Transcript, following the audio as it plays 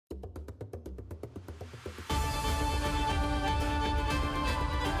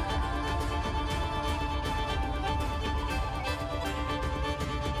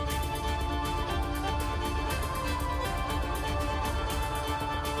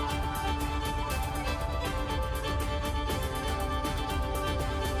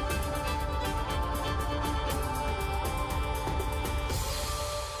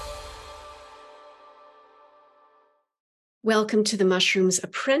Welcome to the Mushrooms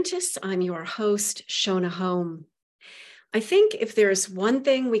Apprentice. I'm your host, Shona Home. I think if there's one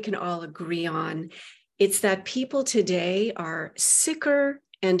thing we can all agree on, it's that people today are sicker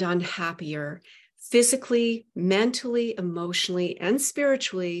and unhappier, physically, mentally, emotionally, and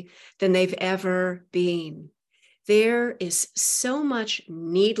spiritually than they've ever been. There is so much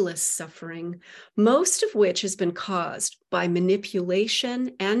needless suffering, most of which has been caused by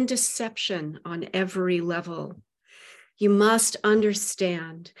manipulation and deception on every level. You must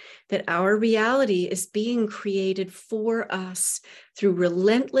understand that our reality is being created for us through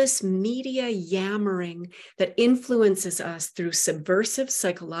relentless media yammering that influences us through subversive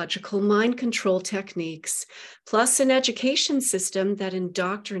psychological mind control techniques, plus an education system that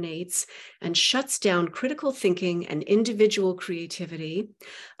indoctrinates and shuts down critical thinking and individual creativity,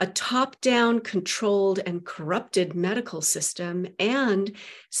 a top-down controlled and corrupted medical system, and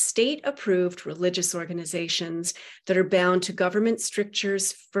state-approved religious organizations that are bound to government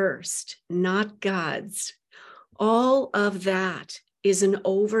strictures first, not God's. All of that is an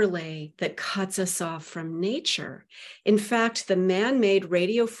overlay that cuts us off from nature. In fact, the man-made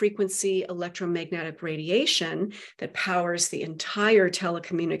radio frequency electromagnetic radiation that powers the entire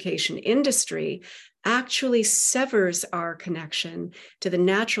telecommunication industry actually severs our connection to the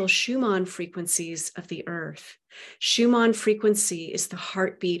natural Schumann frequencies of the earth. Schumann frequency is the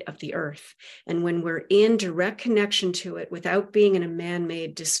heartbeat of the earth. And when we're in direct connection to it without being in a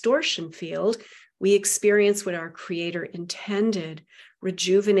man-made distortion field, we experience what our creator intended: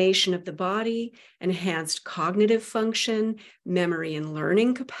 rejuvenation of the body, enhanced cognitive function, memory and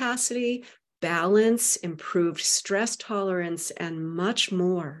learning capacity, balance, improved stress tolerance, and much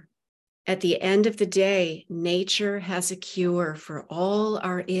more. At the end of the day, nature has a cure for all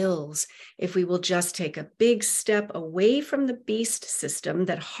our ills if we will just take a big step away from the beast system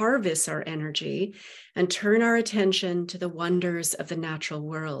that harvests our energy and turn our attention to the wonders of the natural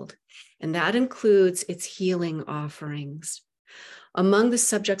world. And that includes its healing offerings. Among the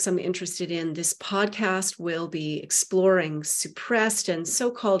subjects I'm interested in, this podcast will be exploring suppressed and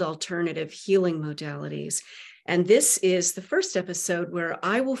so-called alternative healing modalities. And this is the first episode where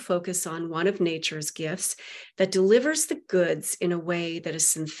I will focus on one of nature's gifts that delivers the goods in a way that a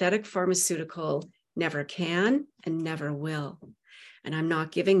synthetic pharmaceutical never can and never will. And I'm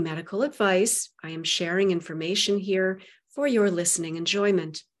not giving medical advice. I am sharing information here for your listening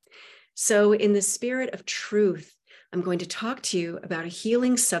enjoyment. So in the spirit of truth, I'm going to talk to you about a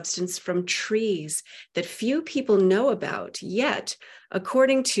healing substance from trees that few people know about, yet,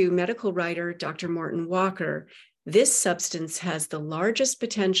 according to medical writer Dr. Morton Walker, this substance has the largest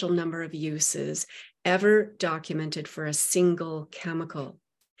potential number of uses ever documented for a single chemical.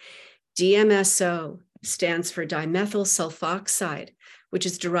 DMSO stands for dimethyl sulfoxide, which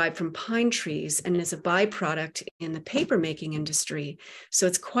is derived from pine trees and is a byproduct in the paper-making industry, so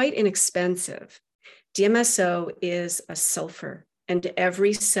it's quite inexpensive. DMSO is a sulfur, and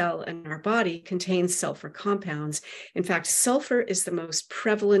every cell in our body contains sulfur compounds. In fact, sulfur is the most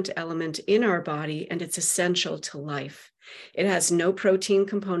prevalent element in our body, and it's essential to life. It has no protein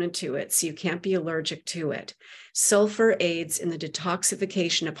component to it, so you can't be allergic to it. Sulfur aids in the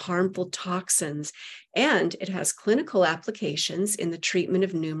detoxification of harmful toxins, and it has clinical applications in the treatment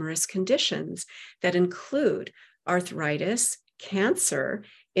of numerous conditions that include arthritis, cancer,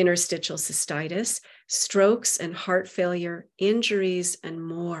 interstitial cystitis, strokes and heart failure, injuries, and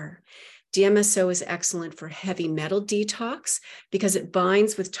more. DMSO is excellent for heavy metal detox because it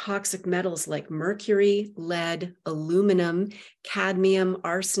binds with toxic metals like mercury, lead, aluminum, cadmium,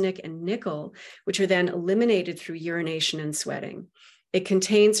 arsenic, and nickel, which are then eliminated through urination and sweating. It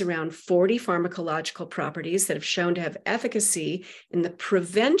contains around 40 pharmacological properties that have shown to have efficacy in the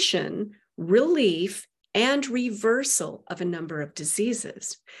prevention, relief, and reversal of a number of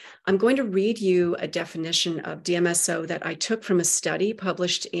diseases. I'm going to read you a definition of DMSO that I took from a study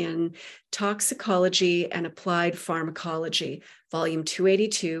published in Toxicology and Applied Pharmacology, Volume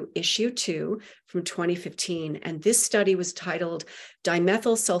 282, Issue 2 from 2015. And this study was titled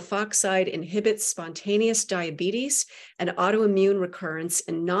Dimethyl Sulfoxide Inhibits Spontaneous Diabetes and Autoimmune Recurrence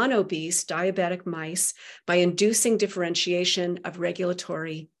in Non-Obese Diabetic Mice by Inducing Differentiation of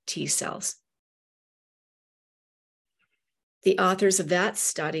Regulatory T cells. The authors of that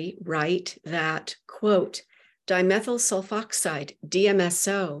study write that, quote, dimethyl sulfoxide,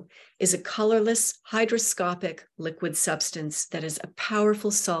 DMSO, is a colorless, hygroscopic liquid substance that is a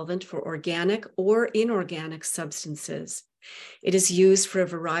powerful solvent for organic or inorganic substances. It is used for a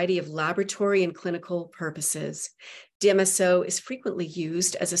variety of laboratory and clinical purposes. DMSO is frequently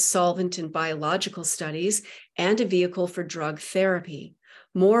used as a solvent in biological studies and a vehicle for drug therapy.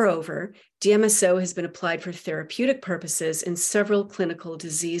 Moreover, DMSO has been applied for therapeutic purposes in several clinical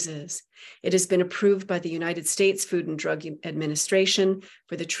diseases. It has been approved by the United States Food and Drug Administration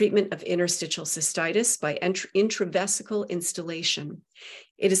for the treatment of interstitial cystitis by intravesical instillation.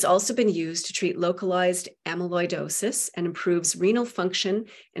 It has also been used to treat localized amyloidosis and improves renal function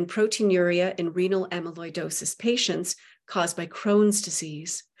and proteinuria in renal amyloidosis patients caused by Crohn's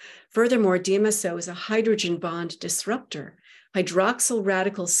disease. Furthermore, DMSO is a hydrogen bond disruptor, hydroxyl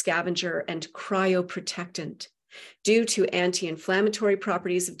radical scavenger, and cryoprotectant. Due to anti-inflammatory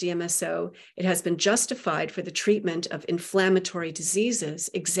properties of DMSO, it has been justified for the treatment of inflammatory diseases,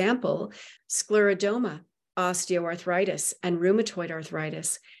 example, scleroderma, osteoarthritis, and rheumatoid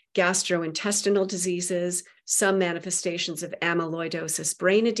arthritis, gastrointestinal diseases, some manifestations of amyloidosis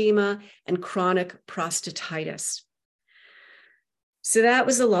brain edema, and chronic prostatitis. So that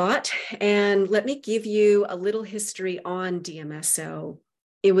was a lot, and let me give you a little history on DMSO.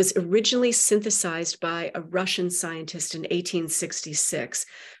 It was originally synthesized by a Russian scientist in 1866,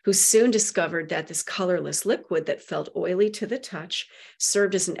 who soon discovered that this colorless liquid that felt oily to the touch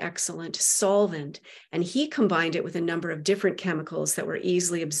served as an excellent solvent, and he combined it with a number of different chemicals that were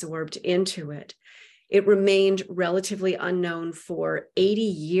easily absorbed into it. It remained relatively unknown for 80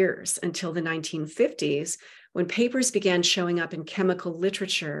 years until the 1950s, when papers began showing up in chemical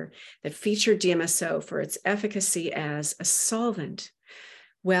literature that featured DMSO for its efficacy as a solvent.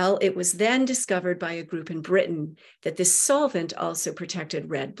 Well, it was then discovered by a group in Britain that this solvent also protected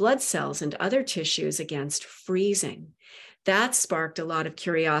red blood cells and other tissues against freezing. That sparked a lot of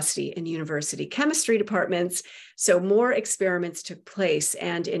curiosity in university chemistry departments, so more experiments took place.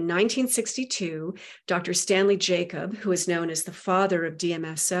 And in 1962, Dr. Stanley Jacob, who is known as the father of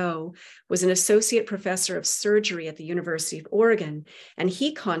DMSO, was an associate professor of surgery at the University of Oregon, and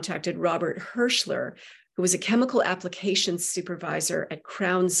he contacted Robert Herschler, who was a chemical applications supervisor at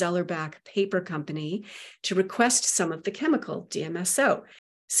Crown Zellerbach Paper Company, to request some of the chemical DMSO,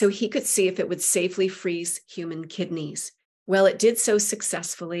 so he could see if it would safely freeze human kidneys. Well, it did so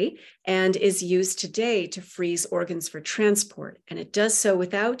successfully and is used today to freeze organs for transport, and it does so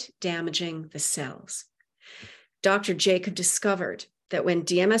without damaging the cells. Dr. Jacob discovered that when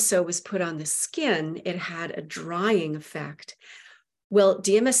DMSO was put on the skin, it had a drying effect. Well,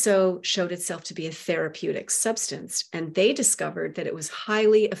 DMSO showed itself to be a therapeutic substance, and they discovered that it was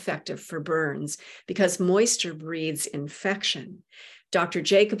highly effective for burns because moisture breeds infection. Dr.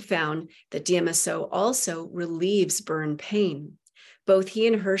 Jacob found that DMSO also relieves burn pain. Both he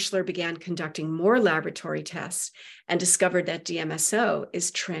and Herschler began conducting more laboratory tests and discovered that DMSO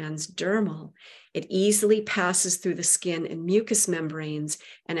is transdermal. It easily passes through the skin and mucous membranes,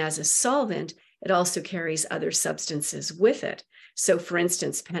 and as a solvent, it also carries other substances with it. So, for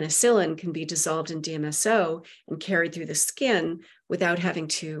instance, penicillin can be dissolved in DMSO and carried through the skin without having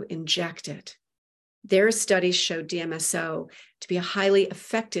to inject it. Their studies showed DMSO to be a highly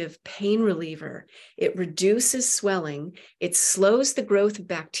effective pain reliever. It reduces swelling, it slows the growth of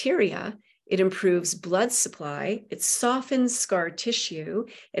bacteria, it improves blood supply, it softens scar tissue,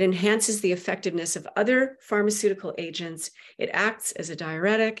 it enhances the effectiveness of other pharmaceutical agents, it acts as a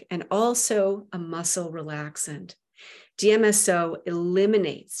diuretic and also a muscle relaxant. DMSO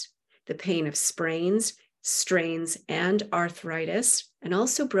eliminates the pain of sprains, strains, and arthritis, and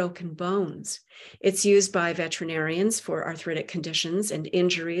also broken bones. It's used by veterinarians for arthritic conditions and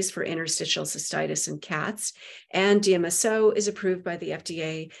injuries for interstitial cystitis in cats, and DMSO is approved by the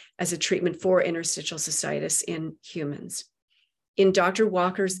FDA as a treatment for interstitial cystitis in humans. In Dr.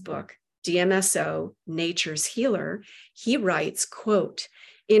 Walker's book, DMSO, Nature's Healer, he writes, quote,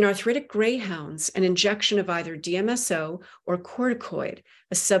 "In arthritic greyhounds, an injection of either DMSO or corticoid,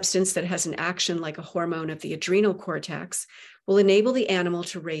 a substance that has an action like a hormone of the adrenal cortex, will enable the animal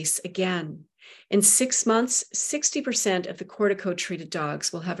to race again. In 6 months, 60% of the corticoid-treated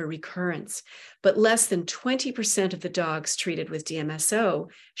dogs will have a recurrence, but less than 20% of the dogs treated with DMSO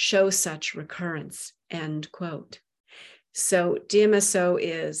show such recurrence," end quote. So DMSO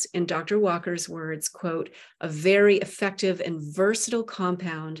is, in Dr. Walker's words, quote, "a very effective and versatile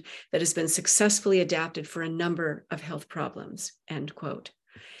compound that has been successfully adapted for a number of health problems," end quote.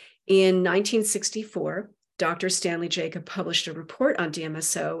 In 1964, Dr. Stanley Jacob published a report on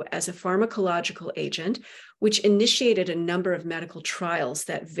DMSO as a pharmacological agent, which initiated a number of medical trials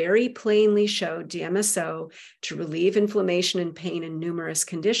that very plainly showed DMSO to relieve inflammation and pain in numerous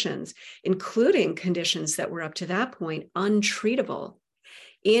conditions, including conditions that were up to that point untreatable.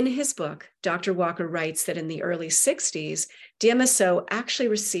 In his book, Dr. Walker writes that in the early 60s, DMSO actually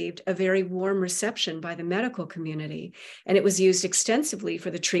received a very warm reception by the medical community, and it was used extensively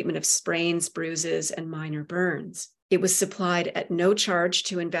for the treatment of sprains, bruises, and minor burns. It was supplied at no charge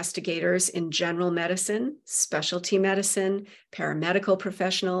to investigators in general medicine, specialty medicine, paramedical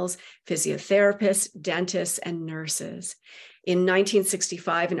professionals, physiotherapists, dentists, and nurses. In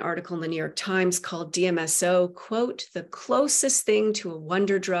 1965, an article in the New York Times called DMSO, quote, the closest thing to a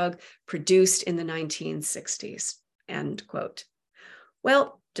wonder drug produced in the 1960s, end quote.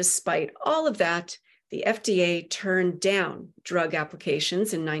 Well, despite all of that, the FDA turned down drug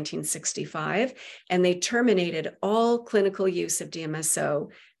applications in 1965, and they terminated all clinical use of DMSO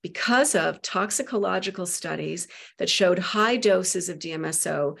because of toxicological studies that showed high doses of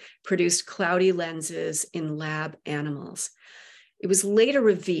DMSO produced cloudy lenses in lab animals. It was later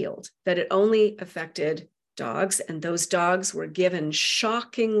revealed that it only affected dogs, and those dogs were given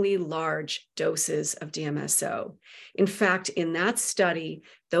shockingly large doses of DMSO. In fact, in that study,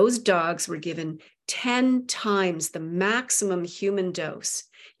 those dogs were given 10 times the maximum human dose,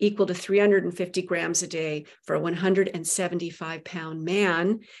 equal to 350 grams a day for a 175-pound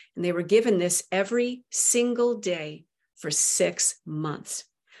man, and they were given this every single day for 6 months.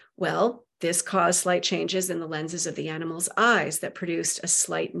 Well, this caused slight changes in the lenses of the animal's eyes that produced a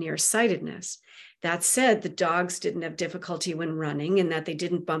slight nearsightedness. That said, the dogs didn't have difficulty when running and that they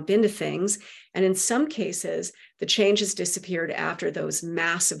didn't bump into things. And in some cases, the changes disappeared after those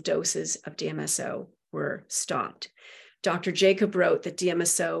massive doses of DMSO were stopped. Dr. Jacob wrote that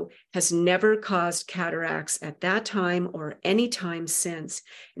DMSO has never caused cataracts at that time or any time since.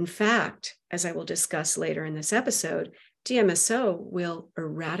 In fact, as I will discuss later in this episode, DMSO will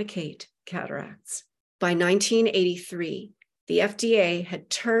eradicate cataracts. By 1983, the FDA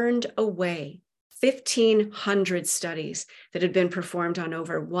had turned away 1,500 studies that had been performed on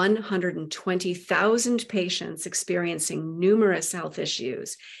over 120,000 patients experiencing numerous health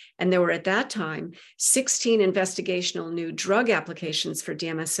issues. And there were at that time 16 investigational new drug applications for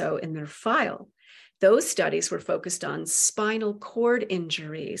DMSO in their file. Those studies were focused on spinal cord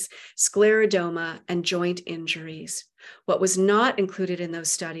injuries, sclerodoma, and joint injuries. What was not included in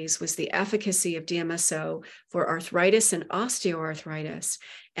those studies was the efficacy of DMSO for arthritis and osteoarthritis.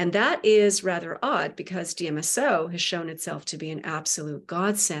 And that is rather odd because DMSO has shown itself to be an absolute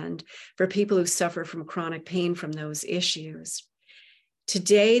godsend for people who suffer from chronic pain from those issues.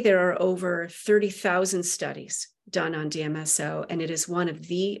 Today, there are over 30,000 studies done on DMSO, and it is one of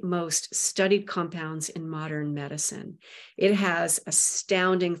the most studied compounds in modern medicine. It has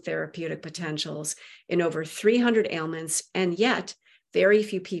astounding therapeutic potentials in over 300 ailments, and yet very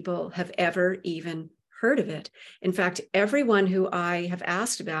few people have ever even heard of it. In fact, everyone who I have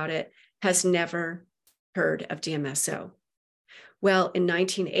asked about it has never heard of DMSO. Well, in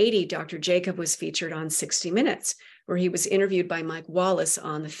 1980, Dr. Jacob was featured on 60 Minutes, where he was interviewed by Mike Wallace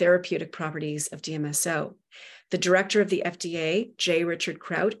on the therapeutic properties of DMSO. The director of the FDA, J. Richard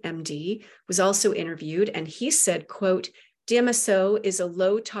Kraut, MD, was also interviewed, and he said, quote, DMSO is a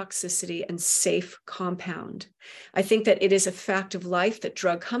low toxicity and safe compound. I think that it is a fact of life that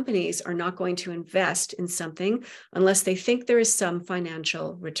drug companies are not going to invest in something unless they think there is some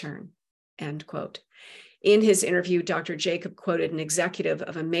financial return, end quote. In his interview, Dr. Jacob quoted an executive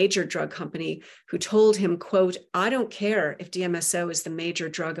of a major drug company who told him, quote, I don't care if DMSO is the major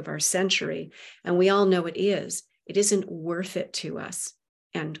drug of our century, and we all know it is. It isn't worth it to us,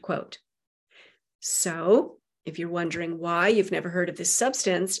 end quote. So if you're wondering why you've never heard of this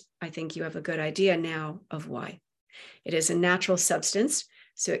substance, I think you have a good idea now of why. It is a natural substance,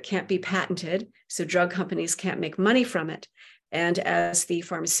 so it can't be patented, so drug companies can't make money from it. And as the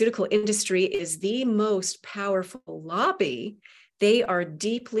pharmaceutical industry is the most powerful lobby, they are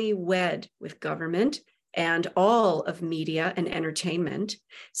deeply wed with government and all of media and entertainment.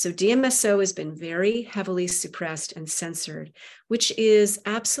 So DMSO has been very heavily suppressed and censored, which is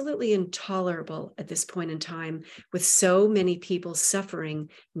absolutely intolerable at this point in time with so many people suffering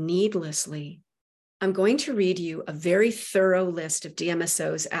needlessly. I'm going to read you a very thorough list of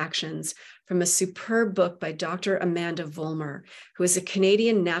DMSO's actions from a superb book by Dr. Amanda Vollmer, who is a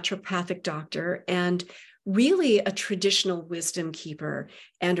Canadian naturopathic doctor and really a traditional wisdom keeper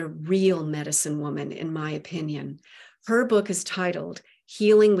and a real medicine woman, in my opinion. Her book is titled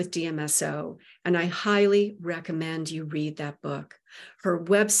Healing with DMSO, and I highly recommend you read that book. Her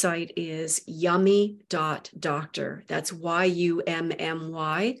website is yummy.doctor. That's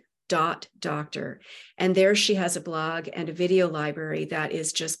YUMMY.doctor. And there she has a blog and a video library that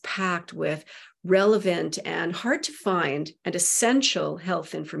is just packed with relevant and hard to find and essential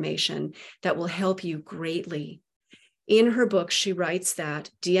health information that will help you greatly. In her book, she writes that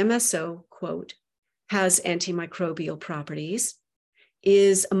DMSO, quote, has antimicrobial properties,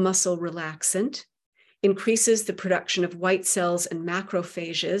 is a muscle relaxant, increases the production of white cells and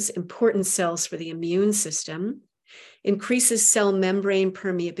macrophages, important cells for the immune system, increases cell membrane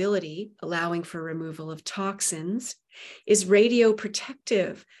permeability, allowing for removal of toxins, is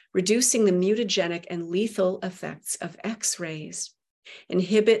radioprotective, reducing the mutagenic and lethal effects of X-rays,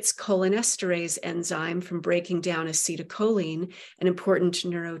 inhibits cholinesterase enzyme from breaking down acetylcholine, an important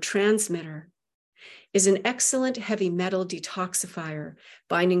neurotransmitter, is an excellent heavy metal detoxifier,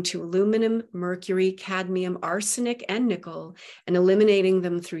 binding to aluminum, mercury, cadmium, arsenic, and nickel, and eliminating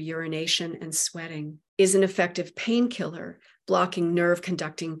them through urination and sweating, is an effective painkiller, blocking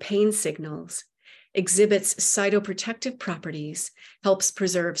nerve-conducting pain signals, exhibits cytoprotective properties, helps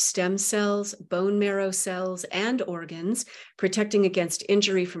preserve stem cells, bone marrow cells, and organs, protecting against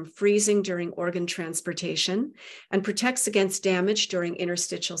injury from freezing during organ transportation, and protects against damage during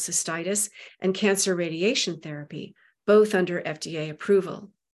interstitial cystitis and cancer radiation therapy, both under FDA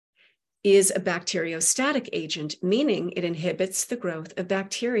approval. Is a bacteriostatic agent, meaning it inhibits the growth of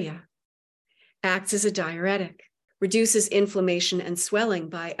bacteria. Acts as a diuretic, reduces inflammation and swelling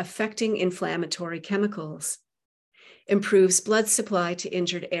by affecting inflammatory chemicals, improves blood supply to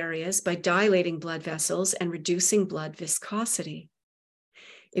injured areas by dilating blood vessels and reducing blood viscosity,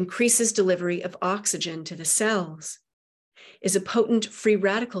 increases delivery of oxygen to the cells, is a potent free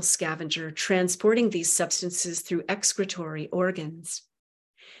radical scavenger transporting these substances through excretory organs,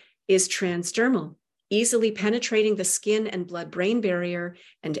 is transdermal, easily penetrating the skin and blood-brain barrier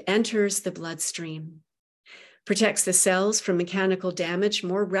and enters the bloodstream, protects the cells from mechanical damage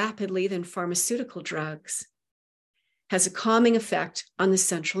more rapidly than pharmaceutical drugs, has a calming effect on the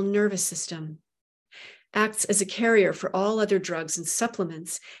central nervous system, acts as a carrier for all other drugs and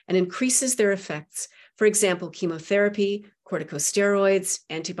supplements, and increases their effects. For example, chemotherapy, corticosteroids,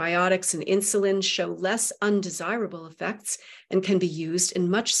 antibiotics, and insulin show less undesirable effects and can be used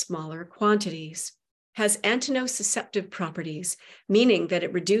in much smaller quantities. Has antinociceptive properties, meaning that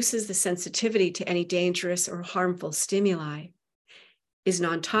it reduces the sensitivity to any dangerous or harmful stimuli, is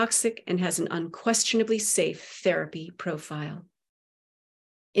non-toxic, and has an unquestionably safe therapy profile.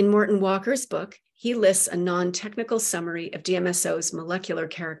 In Morton Walker's book, he lists a non-technical summary of DMSO's molecular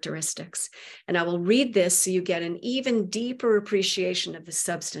characteristics, and I will read this so you get an even deeper appreciation of the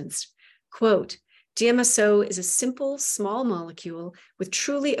substance. Quote, DMSO is a simple, small molecule with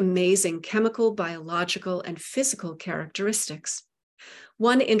truly amazing chemical, biological, and physical characteristics.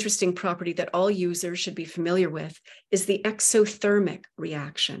 One interesting property that all users should be familiar with is the exothermic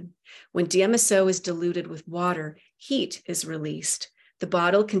reaction. When DMSO is diluted with water, heat is released. The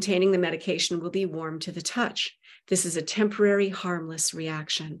bottle containing the medication will be warm to the touch. This is a temporary, harmless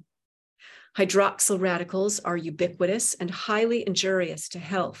reaction. Hydroxyl radicals are ubiquitous and highly injurious to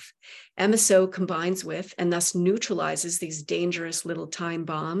health. MSO combines with and thus neutralizes these dangerous little time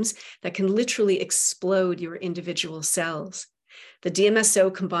bombs that can literally explode your individual cells. The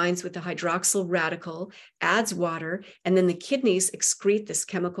DMSO combines with the hydroxyl radical, adds water, and then the kidneys excrete this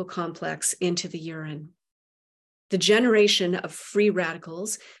chemical complex into the urine. The generation of free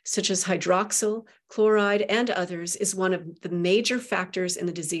radicals, such as hydroxyl, chloride, and others, is one of the major factors in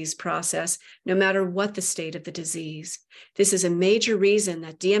the disease process, no matter what the state of the disease. This is a major reason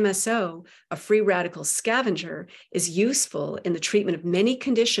that DMSO, a free radical scavenger, is useful in the treatment of many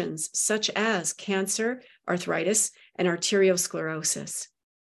conditions, such as cancer, arthritis, and arteriosclerosis.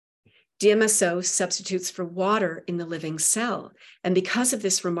 DMSO substitutes for water in the living cell, and because of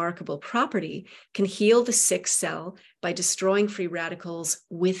this remarkable property, can heal the sick cell by destroying free radicals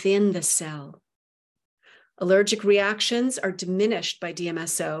within the cell. Allergic reactions are diminished by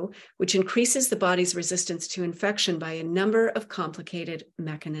DMSO, which increases the body's resistance to infection by a number of complicated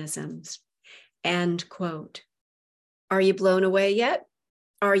mechanisms. End quote. Are you blown away yet?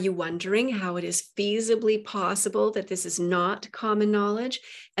 Are you wondering how it is feasibly possible that this is not common knowledge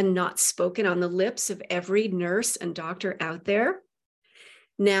and not spoken on the lips of every nurse and doctor out there?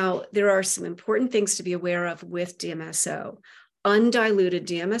 Now, there are some important things to be aware of with DMSO. Undiluted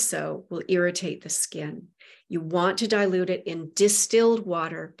DMSO will irritate the skin. You want to dilute it in distilled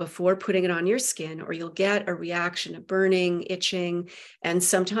water before putting it on your skin, or you'll get a reaction of burning, itching, and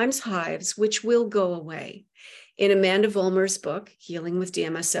sometimes hives, which will go away. In Amanda Vollmer's book, Healing with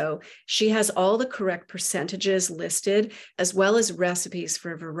DMSO, she has all the correct percentages listed, as well as recipes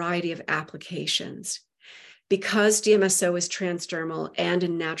for a variety of applications. Because DMSO is transdermal and a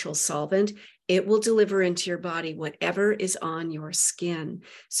natural solvent, it will deliver into your body whatever is on your skin.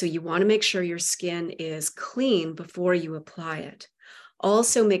 So you want to make sure your skin is clean before you apply it.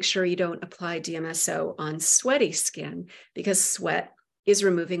 Also, make sure you don't apply DMSO on sweaty skin, because sweat is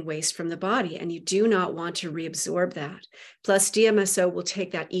removing waste from the body, and you do not want to reabsorb that. Plus, DMSO will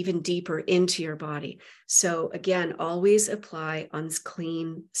take that even deeper into your body. So again, always apply on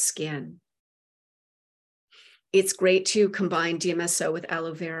clean skin. It's great to combine DMSO with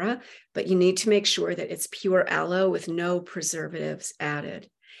aloe vera, but you need to make sure that it's pure aloe with no preservatives added.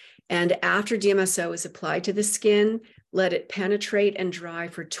 And after DMSO is applied to the skin, let it penetrate and dry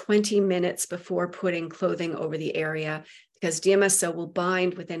for 20 minutes before putting clothing over the area, because DMSO will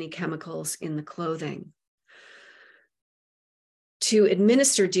bind with any chemicals in the clothing. To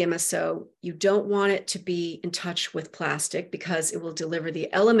administer DMSO, you don't want it to be in touch with plastic because it will deliver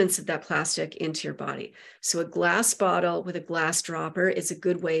the elements of that plastic into your body. So a glass bottle with a glass dropper is a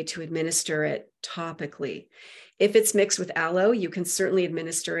good way to administer it topically. If it's mixed with aloe, you can certainly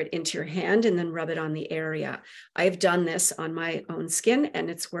administer it into your hand and then rub it on the area. I've done this on my own skin and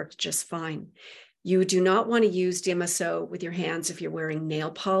it's worked just fine. You do not want to use DMSO with your hands if you're wearing nail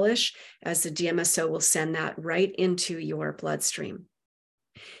polish, as the DMSO will send that right into your bloodstream.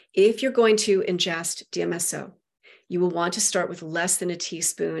 If you're going to ingest DMSO, you will want to start with less than a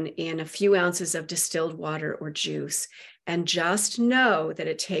teaspoon in a few ounces of distilled water or juice. And just know that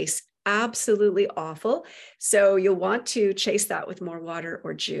it tastes absolutely awful. So you'll want to chase that with more water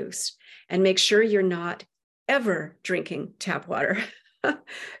or juice. And make sure you're not ever drinking tap water.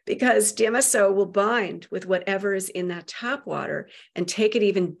 Because DMSO will bind with whatever is in that tap water and take it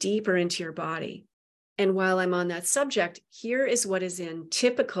even deeper into your body. And while I'm on that subject, here is what is in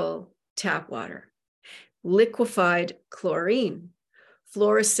typical tap water: liquefied chlorine,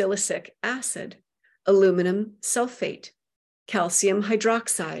 fluorosilicic acid, aluminum sulfate, calcium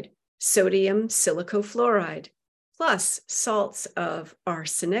hydroxide, sodium silicofluoride, plus salts of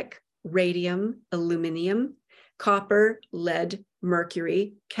arsenic, radium, aluminium, copper, lead,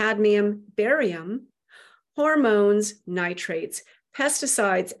 mercury, cadmium, barium, hormones, nitrates,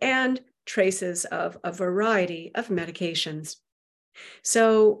 pesticides, and traces of a variety of medications.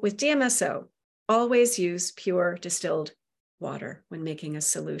 So with DMSO, always use pure distilled water when making a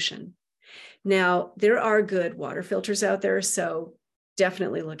solution. Now, there are good water filters out there, so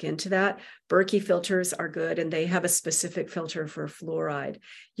definitely look into that. Berkey filters are good, and they have a specific filter for fluoride.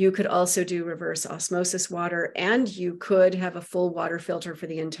 You could also do reverse osmosis water, and you could have a full water filter for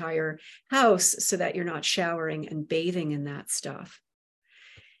the entire house so that you're not showering and bathing in that stuff.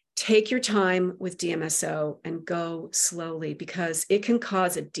 Take your time with DMSO and go slowly, because it can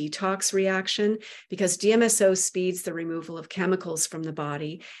cause a detox reaction, because DMSO speeds the removal of chemicals from the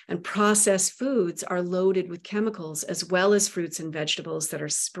body, and processed foods are loaded with chemicals, as well as fruits and vegetables that are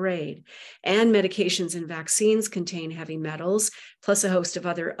sprayed. And medications and vaccines contain heavy metals, plus a host of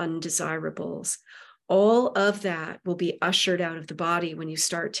other undesirables. All of that will be ushered out of the body when you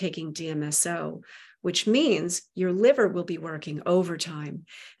start taking DMSO, which means your liver will be working overtime,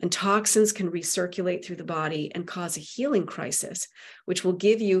 and toxins can recirculate through the body and cause a healing crisis, which will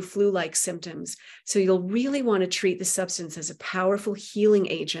give you flu-like symptoms. So you'll really want to treat the substance as a powerful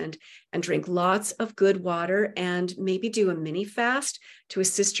healing agent and drink lots of good water, and maybe do a mini fast to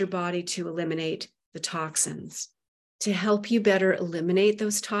assist your body to eliminate the toxins. To help you better eliminate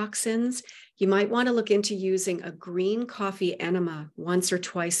those toxins, you might want to look into using a green coffee enema once or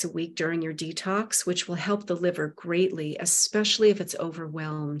twice a week during your detox, which will help the liver greatly, especially if it's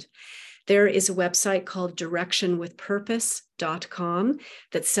overwhelmed. There is a website called directionwithpurpose.com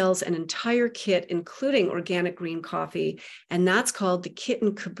that sells an entire kit, including organic green coffee, and that's called the Kit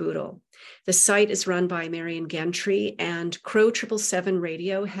and Caboodle. The site is run by Marion Gentry, and Crow 777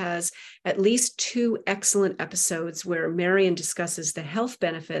 Radio has at least 2 excellent episodes where Marion discusses the health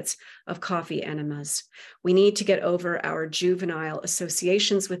benefits of coffee enemas. We need to get over our juvenile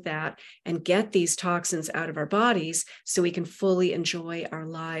associations with that and get these toxins out of our bodies so we can fully enjoy our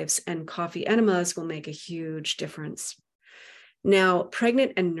lives, and coffee enemas will make a huge difference. Now,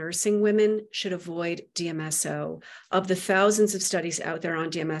 pregnant and nursing women should avoid DMSO. Of the thousands of studies out there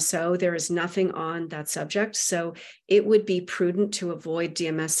on DMSO, there is nothing on that subject, so it would be prudent to avoid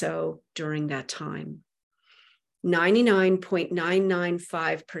DMSO during that time.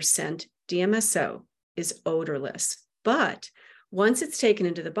 99.995% DMSO is odorless, but once it's taken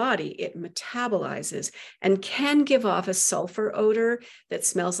into the body, it metabolizes and can give off a sulfur odor that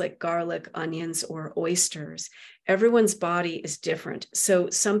smells like garlic, onions, or oysters. Everyone's body is different. So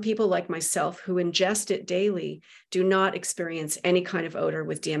some people like myself who ingest it daily do not experience any kind of odor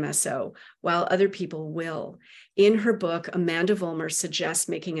with DMSO, while other people will. In her book, Amanda Vollmer suggests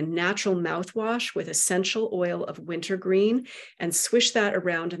making a natural mouthwash with essential oil of wintergreen and swish that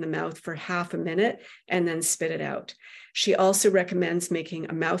around in the mouth for half a minute and then spit it out. She also recommends making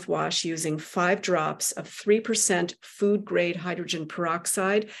a mouthwash using 5 drops of 3% food-grade hydrogen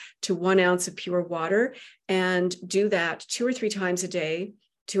peroxide to 1 ounce of pure water, and do that 2 or 3 times a day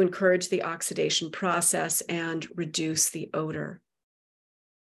to encourage the oxidation process and reduce the odor.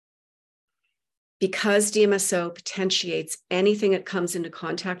 Because DMSO potentiates anything it comes into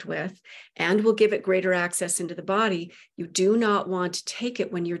contact with and will give it greater access into the body, you do not want to take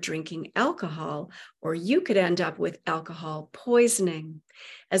it when you're drinking alcohol, or you could end up with alcohol poisoning.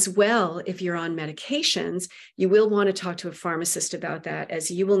 As well, if you're on medications, you will want to talk to a pharmacist about that,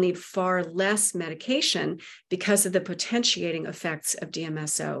 as you will need far less medication because of the potentiating effects of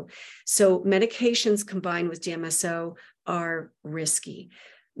DMSO. So medications combined with DMSO are risky.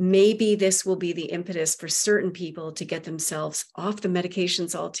 Maybe this will be the impetus for certain people to get themselves off the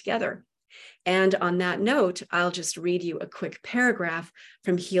medications altogether. And on that note, I'll just read you a quick paragraph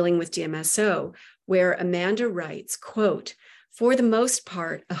from Healing with DMSO, where Amanda writes, quote, "For the most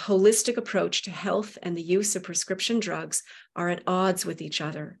part, a holistic approach to health and the use of prescription drugs are at odds with each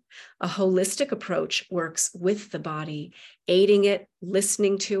other. A holistic approach works with the body, aiding it,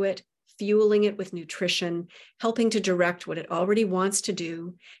 listening to it, fueling it with nutrition, helping to direct what it already wants to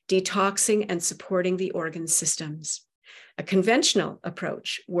do, detoxing and supporting the organ systems. A conventional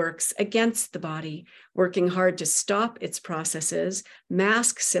approach works against the body, working hard to stop its processes,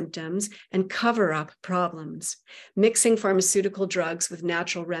 mask symptoms, and cover up problems. Mixing pharmaceutical drugs with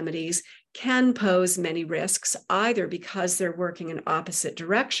natural remedies can pose many risks, either because they're working in opposite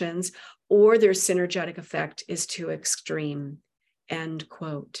directions or their synergetic effect is too extreme." End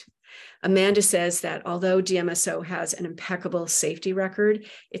quote. Amanda says that although DMSO has an impeccable safety record,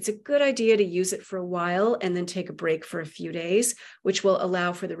 it's a good idea to use it for a while and then take a break for a few days, which will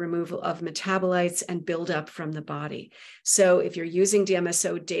allow for the removal of metabolites and buildup from the body. So if you're using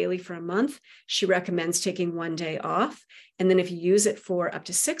DMSO daily for a month, she recommends taking 1 day off. And then if you use it for up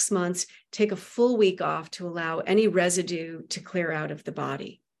to 6 months, take a full week off to allow any residue to clear out of the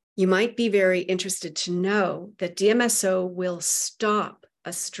body. You might be very interested to know that DMSO will stop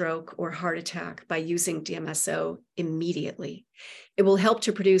a stroke or heart attack by using DMSO immediately. It will help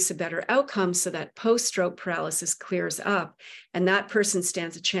to produce a better outcome so that post-stroke paralysis clears up, and that person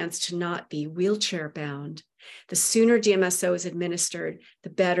stands a chance to not be wheelchair bound. The sooner DMSO is administered,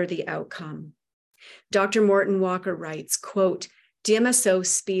 the better the outcome. Dr. Morton Walker writes, quote, "DMSO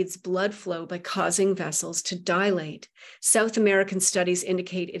speeds blood flow by causing vessels to dilate. South American studies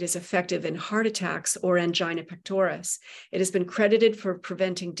indicate it is effective in heart attacks or angina pectoris. It has been credited for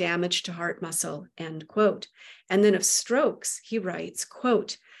preventing damage to heart muscle," end quote. And then of strokes, he writes,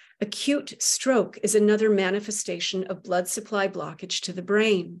 quote, "Acute stroke is another manifestation of blood supply blockage to the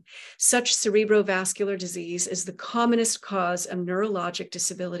brain. Such cerebrovascular disease is the commonest cause of neurologic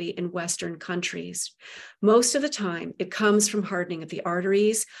disability in Western countries. Most of the time, it comes from hardening of the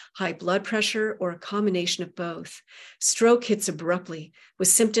arteries, high blood pressure, or a combination of both. Stroke hits abruptly, with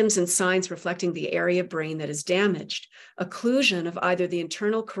symptoms and signs reflecting the area of brain that is damaged. Occlusion of either the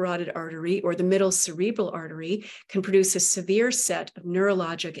internal carotid artery or the middle cerebral artery can produce a severe set of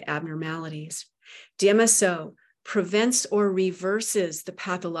neurologic abnormalities. DMSO prevents or reverses the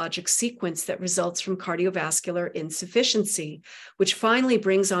pathologic sequence that results from cardiovascular insufficiency, which finally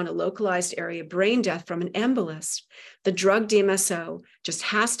brings on a localized area brain death from an embolus. The drug DMSO just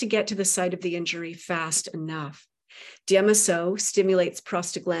has to get to the site of the injury fast enough. DMSO stimulates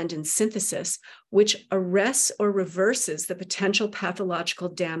prostaglandin synthesis, which arrests or reverses the potential pathological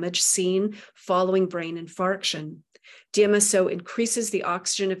damage seen following brain infarction. DMSO increases the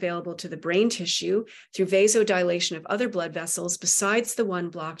oxygen available to the brain tissue through vasodilation of other blood vessels besides the one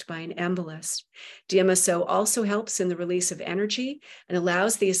blocked by an embolus. DMSO also helps in the release of energy and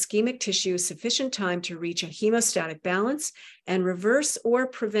allows the ischemic tissue sufficient time to reach a hemostatic balance and reverse or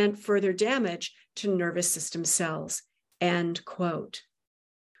prevent further damage to nervous system cells, end quote.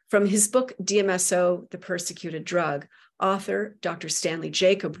 From his book, DMSO, The Persecuted Drug, author Dr. Stanley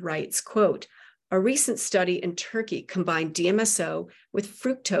Jacob writes, quote, "A recent study in Turkey combined DMSO with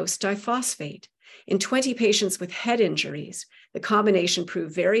fructose diphosphate. In 20 patients with head injuries, the combination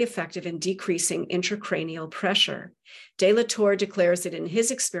proved very effective in decreasing intracranial pressure. De La Torre declares that in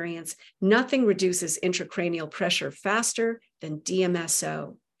his experience, nothing reduces intracranial pressure faster than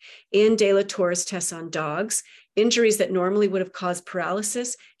DMSO. In De La Torre's tests on dogs, injuries that normally would have caused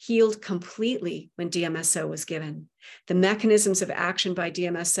paralysis healed completely when DMSO was given. The mechanisms of action by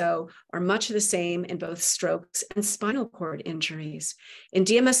DMSO are much the same in both strokes and spinal cord injuries. In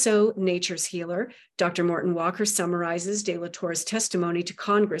DMSO, Nature's Healer, Dr. Morton Walker summarizes De La Torre's testimony to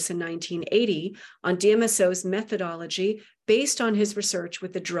Congress in 1980 on DMSO's methodology based on his research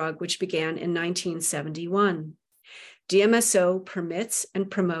with the drug, which began in 1971. DMSO permits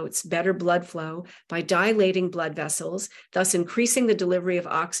and promotes better blood flow by dilating blood vessels, thus increasing the delivery of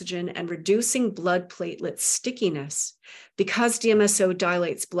oxygen and reducing blood platelet stickiness. Because DMSO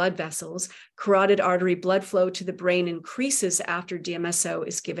dilates blood vessels, carotid artery blood flow to the brain increases after DMSO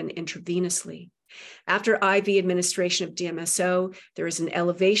is given intravenously. After IV administration of DMSO, there is an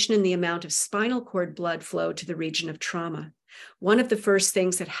elevation in the amount of spinal cord blood flow to the region of trauma. One of the first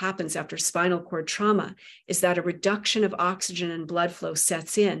things that happens after spinal cord trauma is that a reduction of oxygen and blood flow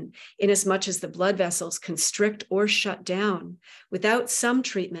sets in as much as the blood vessels constrict or shut down. Without some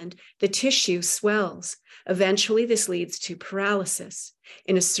treatment, the tissue swells. Eventually, this leads to paralysis.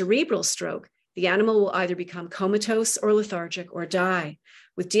 In a cerebral stroke, the animal will either become comatose or lethargic or die.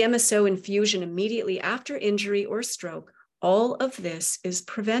 With DMSO infusion immediately after injury or stroke, all of this is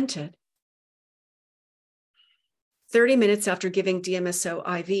prevented. 30 minutes after giving DMSO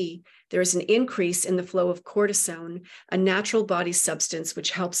IV, there is an increase in the flow of cortisone, a natural body substance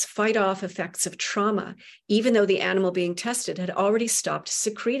which helps fight off effects of trauma, even though the animal being tested had already stopped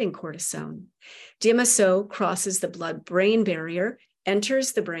secreting cortisone. DMSO crosses the blood-brain barrier,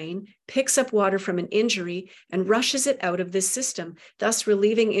 enters the brain, picks up water from an injury, and rushes it out of this system, thus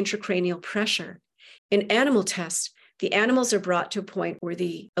relieving intracranial pressure. In animal tests, the animals are brought to a point where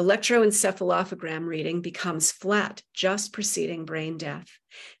the electroencephalogram reading becomes flat, just preceding brain death.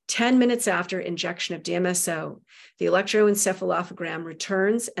 10 minutes after injection of DMSO, the electroencephalogram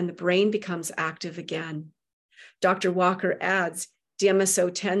returns and the brain becomes active again. Dr. Walker adds,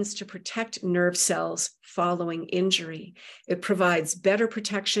 DMSO tends to protect nerve cells following injury. It provides better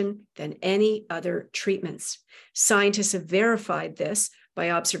protection than any other treatments. Scientists have verified this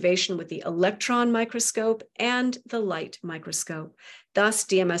by observation with the electron microscope and the light microscope. Thus,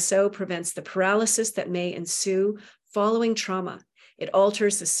 DMSO prevents the paralysis that may ensue following trauma. It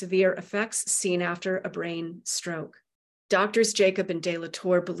alters the severe effects seen after a brain stroke. Doctors Jacob and De La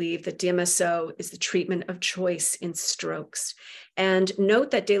Tour believe that DMSO is the treatment of choice in strokes. And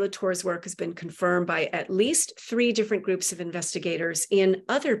note that De La Tour's work has been confirmed by at least 3 different groups of investigators in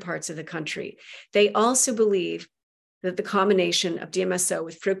other parts of the country. They also believe that the combination of DMSO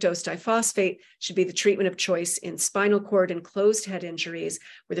with fructose diphosphate should be the treatment of choice in spinal cord and closed head injuries,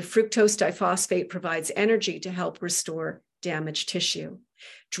 where the fructose diphosphate provides energy to help restore damaged tissue.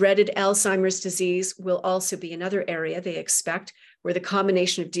 Dreaded Alzheimer's disease will also be another area they expect, where the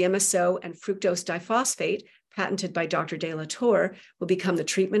combination of DMSO and fructose diphosphate, patented by Dr. De La Tour, will become the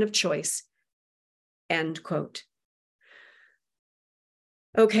treatment of choice. End quote.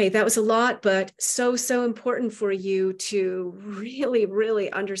 Okay, that was a lot, but so important for you to really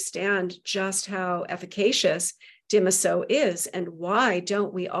understand just how efficacious DMSO is and why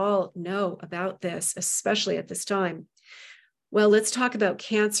don't we all know about this, especially at this time. Well, let's talk about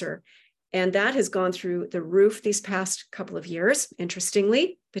cancer. And that has gone through the roof these past couple of years,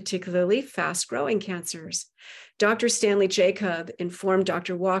 interestingly, particularly fast-growing cancers. Dr. Stanley Jacob informed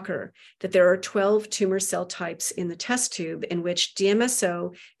Dr. Walker that there are 12 tumor cell types in the test tube in which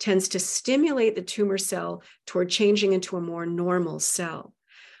DMSO tends to stimulate the tumor cell toward changing into a more normal cell.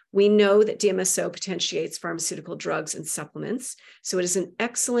 We know that DMSO potentiates pharmaceutical drugs and supplements, so it is an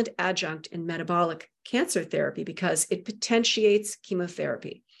excellent adjunct in metabolic cancer therapy because it potentiates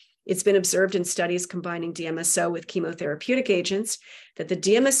chemotherapy. It's been observed in studies combining DMSO with chemotherapeutic agents that the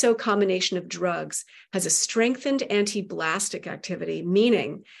DMSO combination of drugs has a strengthened anti-blastic activity,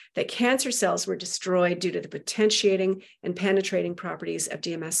 meaning that cancer cells were destroyed due to the potentiating and penetrating properties of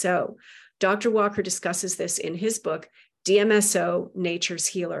DMSO. Dr. Walker discusses this in his book, DMSO, Nature's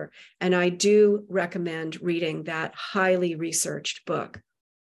Healer, and I do recommend reading that highly researched book.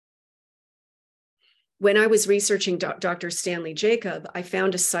 When I was researching Dr. Stanley Jacob, I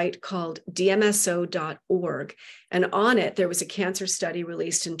found a site called DMSO.org, and on it, there was a cancer study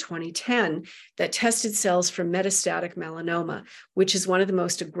released in 2010 that tested cells for metastatic melanoma, which is one of the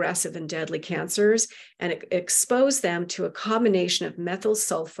most aggressive and deadly cancers, and it exposed them to a combination of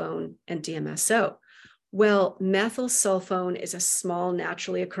methylsulfone and DMSO. Well, methylsulfone is a small,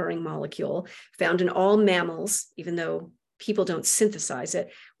 naturally occurring molecule found in all mammals, even though people don't synthesize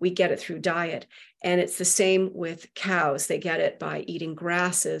it. We get it through diet. And it's the same with cows. They get it by eating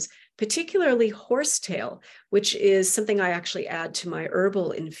grasses, particularly horsetail, which is something I actually add to my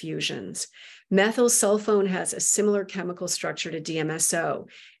herbal infusions. Methylsulfone has a similar chemical structure to DMSO,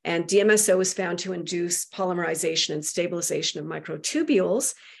 and DMSO is found to induce polymerization and stabilization of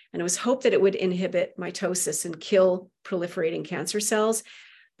microtubules, and it was hoped that it would inhibit mitosis and kill proliferating cancer cells.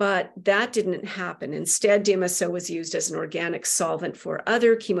 But that didn't happen. Instead, DMSO was used as an organic solvent for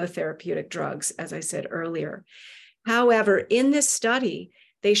other chemotherapeutic drugs, as I said earlier. However, in this study,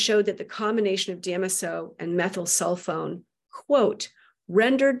 they showed that the combination of DMSO and methylsulfone, quote,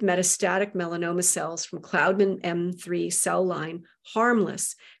 rendered metastatic melanoma cells from Cloudman M3 cell line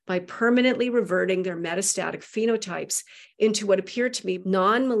harmless by permanently reverting their metastatic phenotypes into what appeared to be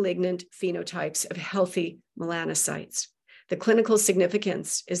non-malignant phenotypes of healthy melanocytes. The clinical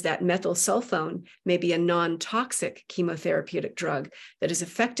significance is that methylsulfone may be a non-toxic chemotherapeutic drug that is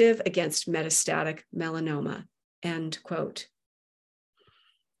effective against metastatic melanoma, end quote.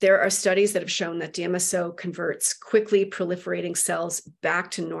 There are studies that have shown that DMSO converts quickly proliferating cells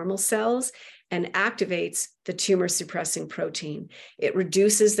back to normal cells and activates the tumor suppressing protein. It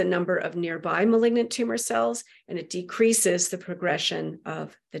reduces the number of nearby malignant tumor cells, and it decreases the progression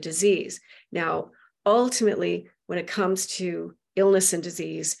of the disease. Now, ultimately, when it comes to illness and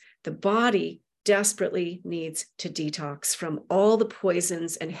disease, the body desperately needs to detox from all the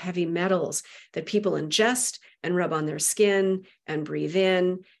poisons and heavy metals that people ingest and rub on their skin and breathe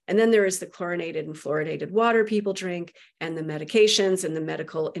in. And then there is the chlorinated and fluoridated water people drink, and the medications and the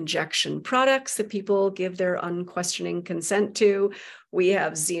medical injection products that people give their unquestioning consent to. We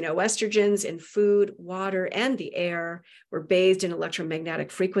have xenoestrogens in food, water, and the air. We're bathed in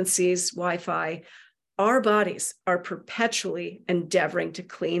electromagnetic frequencies, Wi-Fi. Our bodies are perpetually endeavoring to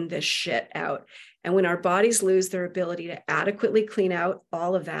clean this shit out. And when our bodies lose their ability to adequately clean out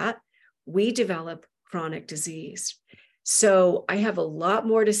all of that, we develop chronic disease. So I have a lot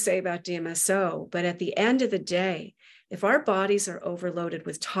more to say about DMSO, but at the end of the day, if our bodies are overloaded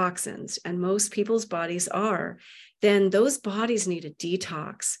with toxins, and most people's bodies are, then those bodies need a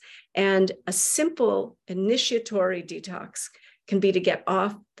detox. And a simple initiatory detox can be to get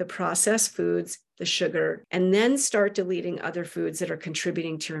off the processed foods, the sugar, and then start deleting other foods that are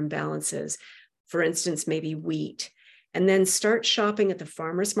contributing to your imbalances. For instance, maybe wheat, and then start shopping at the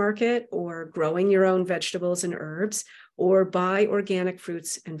farmer's market or growing your own vegetables and herbs, or buy organic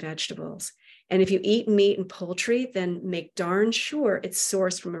fruits and vegetables. And if you eat meat and poultry, then make darn sure it's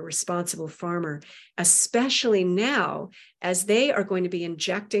sourced from a responsible farmer, especially now as they are going to be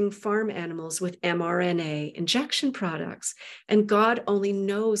injecting farm animals with mRNA injection products. And God only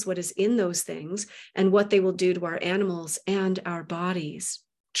knows what is in those things and what they will do to our animals and our bodies.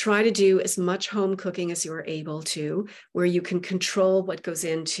 Try to do as much home cooking as you are able to, where you can control what goes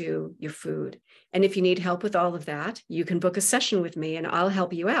into your food. And if you need help with all of that, you can book a session with me and I'll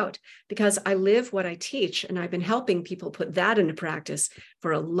help you out, because I live what I teach, and I've been helping people put that into practice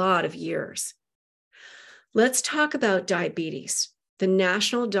for a lot of years. Let's talk about diabetes. The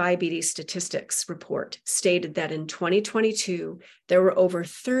National Diabetes Statistics Report stated that in 2022, there were over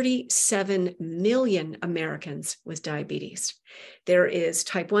 37 million Americans with diabetes. There is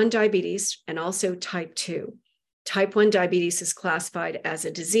type 1 diabetes and also type 2. Type 1 diabetes is classified as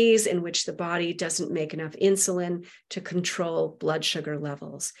a disease in which the body doesn't make enough insulin to control blood sugar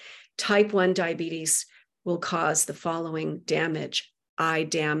levels. Type 1 diabetes will cause the following damage: eye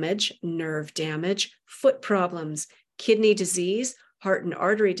damage, nerve damage, foot problems, kidney disease, heart and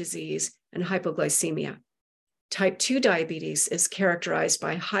artery disease, and hypoglycemia. Type 2 diabetes is characterized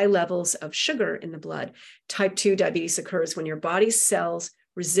by high levels of sugar in the blood. Type 2 diabetes occurs when your body's cells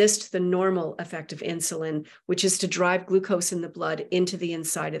resist the normal effect of insulin, which is to drive glucose in the blood into the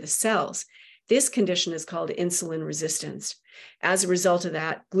inside of the cells. This condition is called insulin resistance. As a result of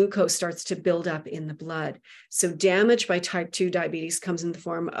that, glucose starts to build up in the blood. So damage by type 2 diabetes comes in the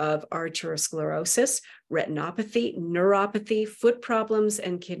form of arteriosclerosis, retinopathy, neuropathy, foot problems,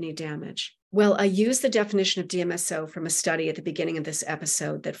 and kidney damage. Well, I used the definition of DMSO from a study at the beginning of this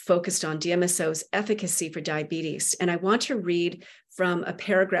episode that focused on DMSO's efficacy for diabetes. And I want to read from a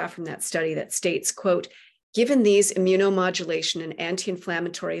paragraph from that study that states, quote, "Given these immunomodulation and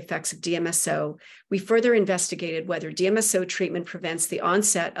anti-inflammatory effects of DMSO, we further investigated whether DMSO treatment prevents the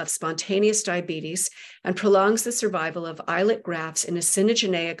onset of spontaneous diabetes and prolongs the survival of islet grafts in a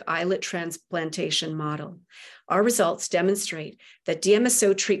syngeneic islet transplantation model. Our results demonstrate that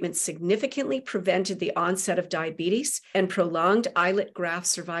DMSO treatment significantly prevented the onset of diabetes and prolonged islet graft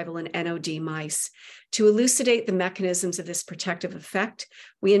survival in NOD mice. To elucidate the mechanisms of this protective effect,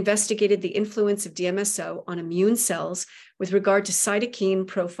 we investigated the influence of DMSO on immune cells with regard to cytokine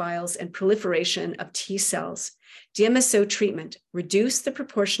profiles and proliferation of T cells. DMSO treatment reduced the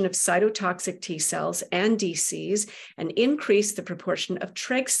proportion of cytotoxic T cells and DCs and increased the proportion of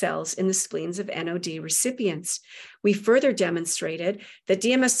Treg cells in the spleens of NOD recipients. We further demonstrated that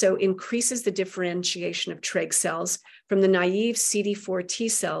DMSO increases the differentiation of Treg cells from the naive CD4 T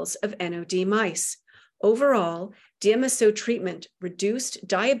cells of NOD mice. Overall, DMSO treatment reduced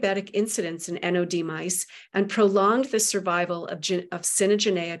diabetic incidence in NOD mice and prolonged the survival of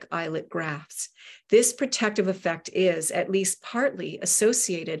syngeneic islet grafts. This protective effect is at least partly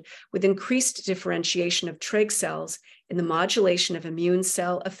associated with increased differentiation of Treg cells in the modulation of immune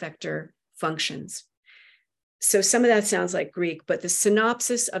cell effector functions." So some of that sounds like Greek, but the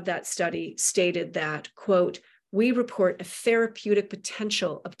synopsis of that study stated that, quote, we report a therapeutic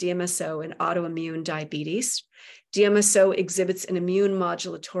potential of DMSO in autoimmune diabetes. DMSO exhibits an immune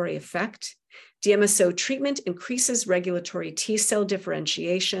modulatory effect. DMSO treatment increases regulatory T cell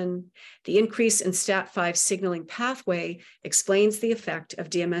differentiation. The increase in STAT5 signaling pathway explains the effect of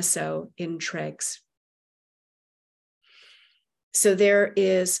DMSO in TREGs. So there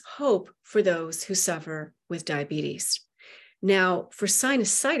is hope for those who suffer with diabetes. Now, for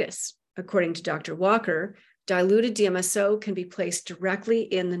sinusitis, according to Dr. Walker, diluted DMSO can be placed directly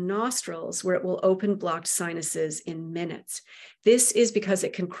in the nostrils where it will open blocked sinuses in minutes. This is because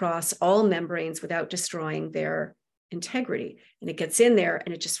it can cross all membranes without destroying their integrity. And it gets in there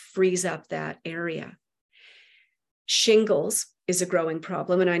and it just frees up that area. Shingles is a growing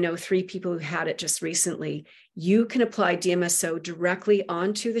problem. And I know 3 people who had it just recently. You can apply DMSO directly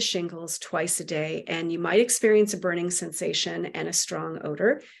onto the shingles twice a day, and you might experience a burning sensation and a strong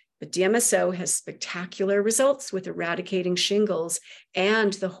odor. But DMSO has spectacular results with eradicating shingles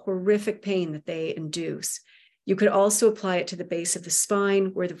and the horrific pain that they induce. You could also apply it to the base of the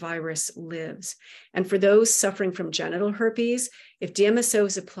spine where the virus lives. And for those suffering from genital herpes, if DMSO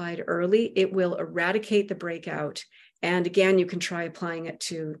is applied early, it will eradicate the breakout. And again, you can try applying it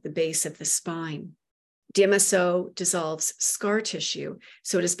to the base of the spine. DMSO dissolves scar tissue,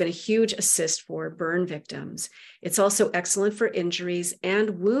 so it has been a huge assist for burn victims. It's also excellent for injuries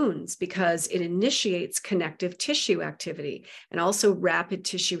and wounds because it initiates connective tissue activity and also rapid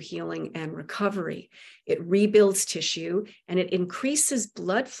tissue healing and recovery. It rebuilds tissue and it increases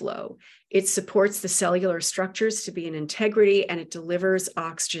blood flow. It supports the cellular structures to be in integrity and it delivers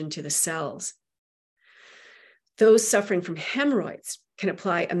oxygen to the cells. Those suffering from hemorrhoids can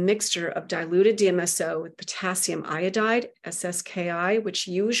apply a mixture of diluted DMSO with potassium iodide, SSKI, which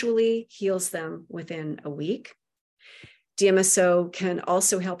usually heals them within a week. DMSO can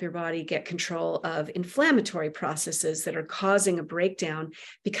also help your body get control of inflammatory processes that are causing a breakdown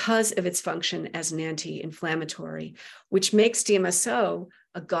because of its function as an anti-inflammatory, which makes DMSO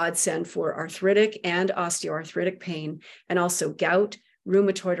a godsend for arthritic and osteoarthritic pain, and also gout,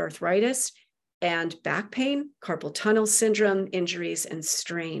 rheumatoid arthritis, and back pain, carpal tunnel syndrome, injuries, and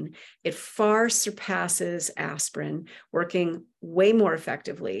strain. It far surpasses aspirin, working way more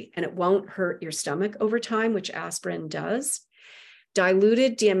effectively, and it won't hurt your stomach over time, which aspirin does.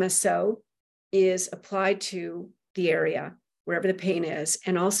 Diluted DMSO is applied to the area, wherever the pain is,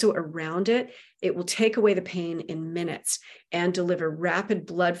 and also around it. It will take away the pain in minutes and deliver rapid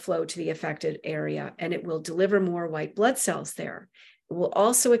blood flow to the affected area, and it will deliver more white blood cells there. It will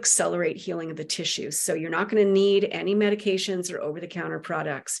also accelerate healing of the tissues. So you're not going to need any medications or over-the-counter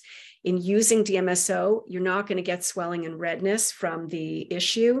products. In using DMSO, you're not going to get swelling and redness from the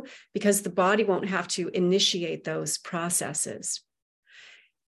issue because the body won't have to initiate those processes.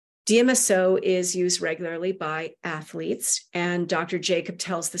 DMSO is used regularly by athletes, and Dr. Jacob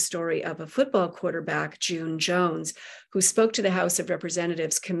tells the story of a football quarterback, June Jones, who spoke to the House of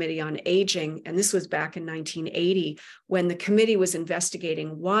Representatives Committee on Aging, and this was back in 1980, when the committee was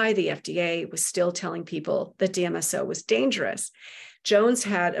investigating why the FDA was still telling people that DMSO was dangerous. Jones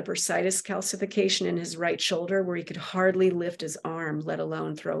had a bursitis calcification in his right shoulder where he could hardly lift his arm, let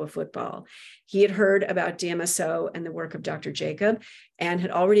alone throw a football. He had heard about DMSO and the work of Dr. Jacob and had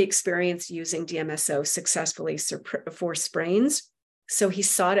already experienced using DMSO successfully for sprains. So he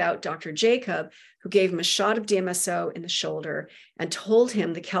sought out Dr. Jacob, who gave him a shot of DMSO in the shoulder and told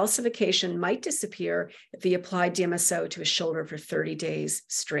him the calcification might disappear if he applied DMSO to his shoulder for 30 days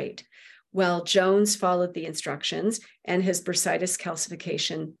straight. Well, Jones followed the instructions and his bursitis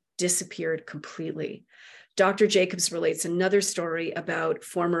calcification disappeared completely. Dr. Jacobs relates another story about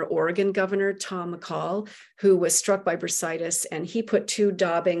former Oregon Governor Tom McCall, who was struck by bursitis, and he put 2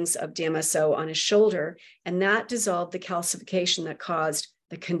 daubings of DMSO on his shoulder, and that dissolved the calcification that caused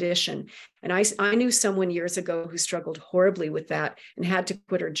the condition. And I knew someone years ago who struggled horribly with that and had to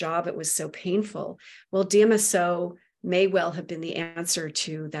quit her job. It was so painful. Well, DMSO may well have been the answer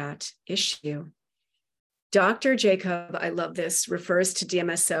to that issue. Dr. Jacob, I love this, refers to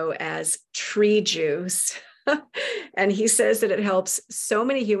DMSO as tree juice. And he says that it helps so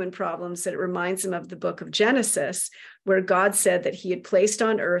many human problems that it reminds him of the book of Genesis, where God said that he had placed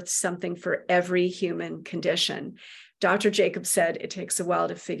on earth something for every human condition. Dr. Jacob said it takes a while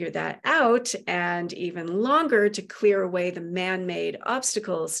to figure that out and even longer to clear away the man-made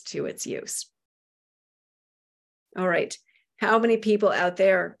obstacles to its use. All right, how many people out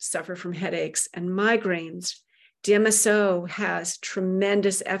there suffer from headaches and migraines? DMSO has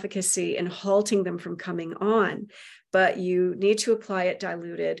tremendous efficacy in halting them from coming on, but you need to apply it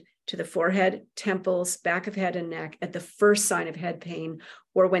diluted to the forehead, temples, back of head and neck at the first sign of head pain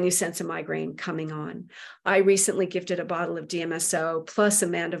or when you sense a migraine coming on. I recently gifted a bottle of DMSO plus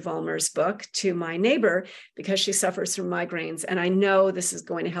Amanda Vollmer's book to my neighbor because she suffers from migraines. And I know this is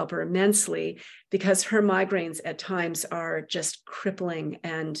going to help her immensely because her migraines at times are just crippling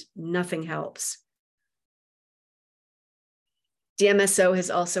and nothing helps. DMSO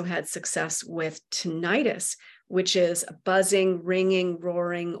has also had success with tinnitus, which is a buzzing, ringing,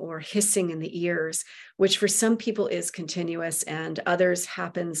 roaring, or hissing in the ears, which for some people is continuous and others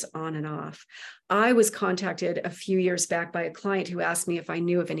happens on and off. I was contacted a few years back by a client who asked me if I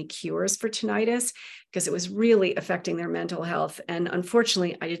knew of any cures for tinnitus because it was really affecting their mental health. And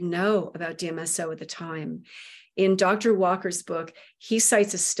unfortunately, I didn't know about DMSO at the time. In Dr. Walker's book, he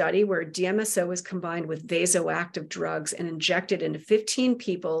cites a study where DMSO was combined with vasoactive drugs and injected into 15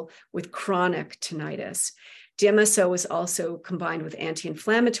 people with chronic tinnitus. DMSO was also combined with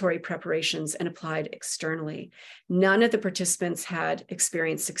anti-inflammatory preparations and applied externally. None of the participants had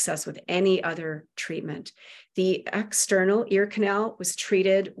experienced success with any other treatment. The external ear canal was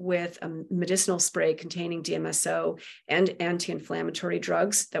treated with a medicinal spray containing DMSO and anti-inflammatory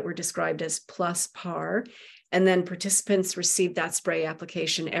drugs that were described as plus par. And then participants received that spray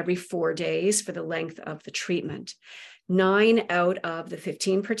application every 4 days for the length of the treatment. 9 out of the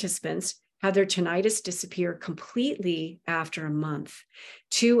 15 participants had their tinnitus disappear completely after a month.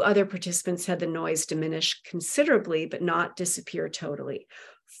 2 other participants had the noise diminish considerably, but not disappear totally.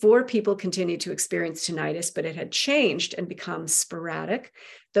 4 people continued to experience tinnitus, but it had changed and become sporadic.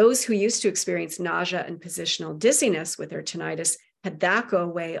 Those who used to experience nausea and positional dizziness with their tinnitus had that go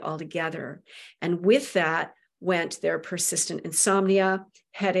away altogether. And with that went their persistent insomnia,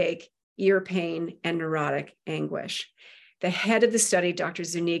 headache, ear pain, and neurotic anguish. The head of the study, Dr.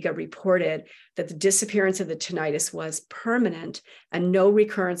 Zuniga, reported that the disappearance of the tinnitus was permanent and no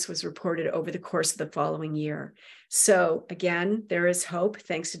recurrence was reported over the course of the following year. So again, there is hope,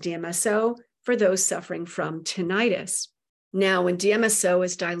 thanks to DMSO, for those suffering from tinnitus. Now, when DMSO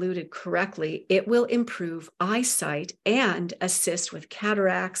is diluted correctly, it will improve eyesight and assist with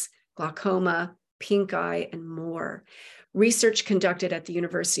cataracts, glaucoma, pink eye, and more. Research conducted at the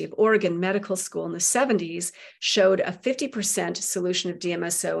University of Oregon Medical School in the 70s showed a 50% solution of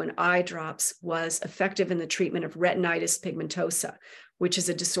DMSO in eye drops was effective in the treatment of retinitis pigmentosa, which is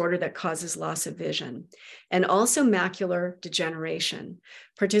a disorder that causes loss of vision, and also macular degeneration.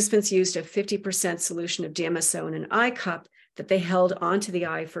 Participants used a 50% solution of DMSO in an eye cup that they held onto the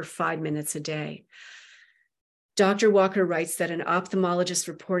eye for 5 minutes a day. Dr. Walker writes that an ophthalmologist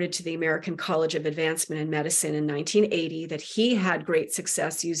reported to the American College of Advancement in Medicine in 1980 that he had great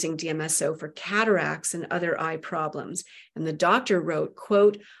success using DMSO for cataracts and other eye problems. And the doctor wrote,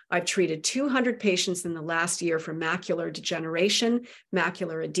 quote, "I've treated 200 patients in the last year for macular degeneration,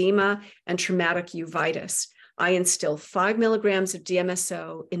 macular edema, and traumatic uveitis. I instill 5 milligrams of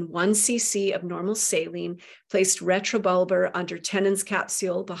DMSO in 1 cc of normal saline, placed retrobulbar under Tennant's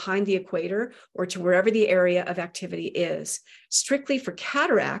capsule behind the equator or to wherever the area of activity is. Strictly for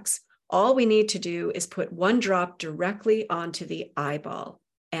cataracts, all we need to do is put 1 drop directly onto the eyeball,"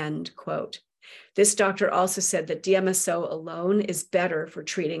 end quote. This doctor also said that DMSO alone is better for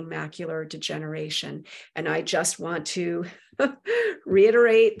treating macular degeneration. And I just want to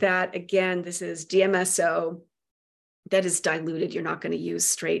reiterate that, again, this is DMSO that is diluted. You're not going to use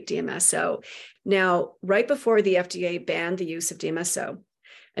straight DMSO. Now, right before the FDA banned the use of DMSO,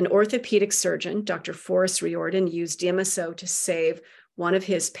 an orthopedic surgeon, Dr. Forrest Riordan, used DMSO to save one of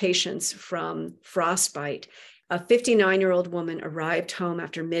his patients from frostbite. A 59-year-old woman arrived home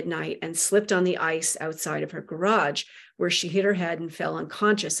after midnight and slipped on the ice outside of her garage, where she hit her head and fell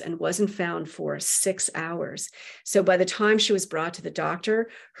unconscious and wasn't found for 6 hours. So by the time she was brought to the doctor,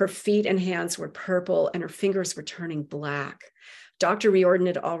 her feet and hands were purple and her fingers were turning black. Dr. Riordan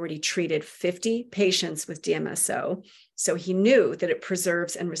had already treated 50 patients with DMSO, so he knew that it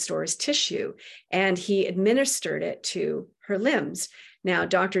preserves and restores tissue, and he administered it to her limbs. Now,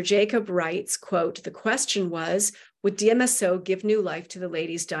 Dr. Jacob writes, quote, "The question was, would DMSO give new life to the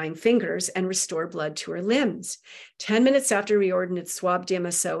lady's dying fingers and restore blood to her limbs? 10 minutes after Riordan had swabbed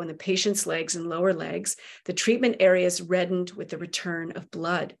DMSO in the patient's legs and lower legs, the treatment areas reddened with the return of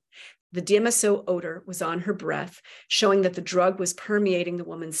blood. The DMSO odor was on her breath, showing that the drug was permeating the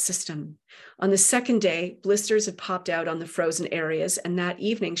woman's system. On the second day, blisters had popped out on the frozen areas, and that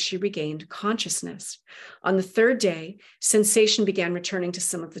evening she regained consciousness. On the third day, sensation began returning to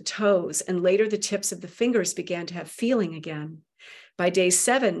some of the toes, and later the tips of the fingers began to have feeling again. By day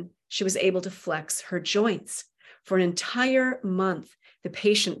 7, she was able to flex her joints. For an entire month, The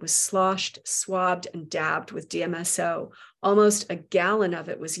patient was sloshed, swabbed, and dabbed with DMSO. Almost a gallon of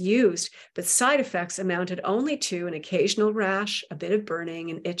it was used, but side effects amounted only to an occasional rash, a bit of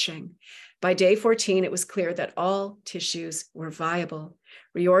burning, and itching. By day 14, it was clear that all tissues were viable.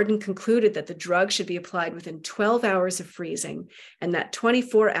 Riordan concluded that the drug should be applied within 12 hours of freezing, and that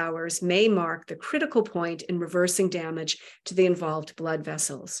 24 hours may mark the critical point in reversing damage to the involved blood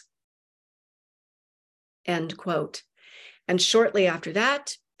vessels. End quote. And shortly after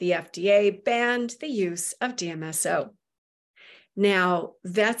that, the FDA banned the use of DMSO. Now,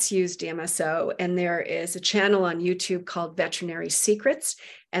 vets use DMSO, and there is a channel on YouTube called Veterinary Secrets,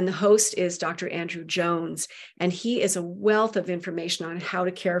 and the host is Dr. Andrew Jones, and he is a wealth of information on how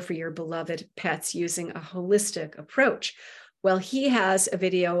to care for your beloved pets using a holistic approach. Well, he has a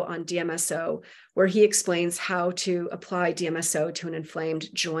video on DMSO where he explains how to apply DMSO to an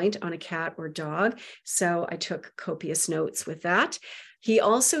inflamed joint on a cat or dog, so I took copious notes with that. He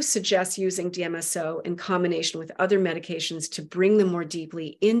also suggests using DMSO in combination with other medications to bring them more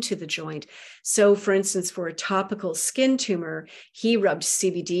deeply into the joint. So, for instance, for a topical skin tumor, he rubbed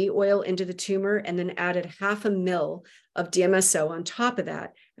CBD oil into the tumor and then added 0.5 ml of DMSO on top of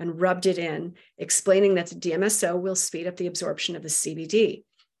that and rubbed it in, explaining that the DMSO will speed up the absorption of the CBD.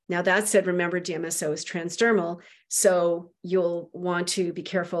 Now, that said, remember, DMSO is transdermal, so you'll want to be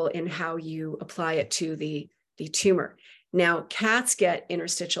careful in how you apply it to the tumor. Now, cats get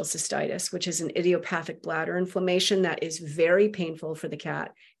interstitial cystitis, which is an idiopathic bladder inflammation that is very painful for the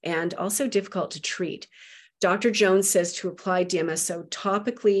cat and also difficult to treat. Dr. Jones says to apply DMSO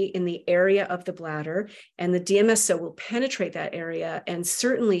topically in the area of the bladder, and the DMSO will penetrate that area and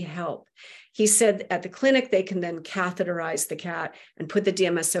certainly help. He said at the clinic, they can then catheterize the cat and put the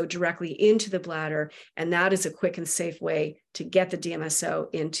DMSO directly into the bladder, and that is a quick and safe way to get the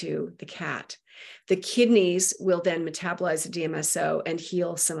DMSO into the cat. The kidneys will then metabolize the DMSO and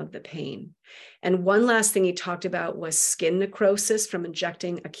heal some of the pain. And one last thing he talked about was skin necrosis from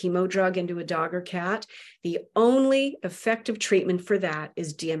injecting a chemo drug into a dog or cat. The only effective treatment for that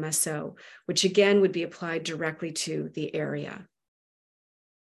is DMSO, which again would be applied directly to the area.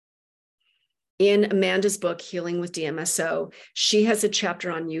 In Amanda's book, Healing with DMSO, she has a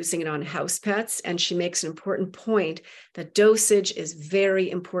chapter on using it on house pets, and she makes an important point that dosage is very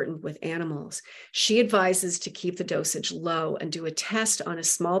important with animals. She advises to keep the dosage low and do a test on a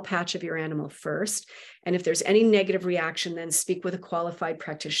small patch of your animal first. And if there's any negative reaction, then speak with a qualified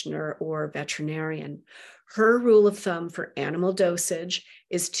practitioner or veterinarian. Her rule of thumb for animal dosage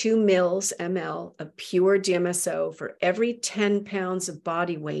is 2 ml of pure DMSO for every 10 pounds of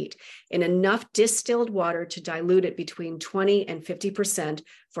body weight in enough distilled water to dilute it between 20 and 50%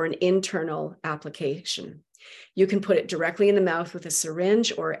 for an internal application. You can put it directly in the mouth with a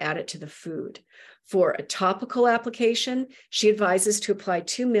syringe or add it to the food. For a topical application, she advises to apply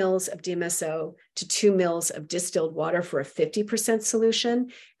 2 ml of DMSO to 2 ml of distilled water for a 50% solution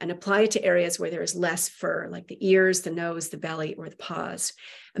and apply it to areas where there is less fur, like the ears, the nose, the belly, or the paws.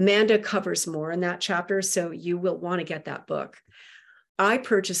 Amanda covers more in that chapter, so you will want to get that book. I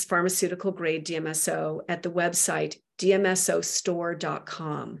purchased pharmaceutical grade DMSO at the website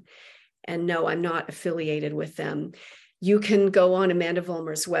dmsostore.com. And no, I'm not affiliated with them. You can go on Amanda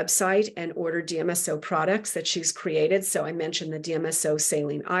Vollmer's website and order DMSO products that she's created. So I mentioned the DMSO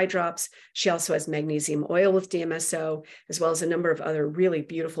saline eye drops. She also has magnesium oil with DMSO, as well as a number of other really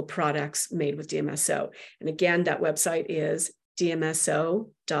beautiful products made with DMSO. And again, that website is dmso.store.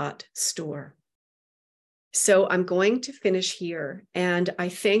 So I'm going to finish here, and I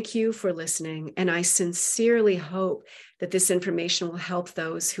thank you for listening, and I sincerely hope that this information will help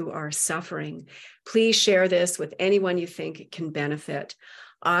those who are suffering. Please share this with anyone you think can benefit.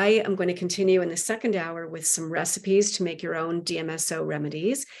 I am going to continue in the second hour with some recipes to make your own DMSO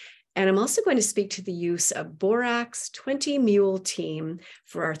remedies. And I'm also going to speak to the use of Borax 20 Mule Team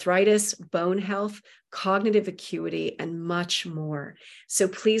for arthritis, bone health, cognitive acuity, and much more. So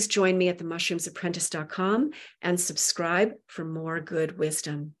please join me at themushroomsapprentice.com and subscribe for more good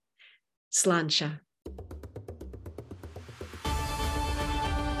wisdom. Sláinte.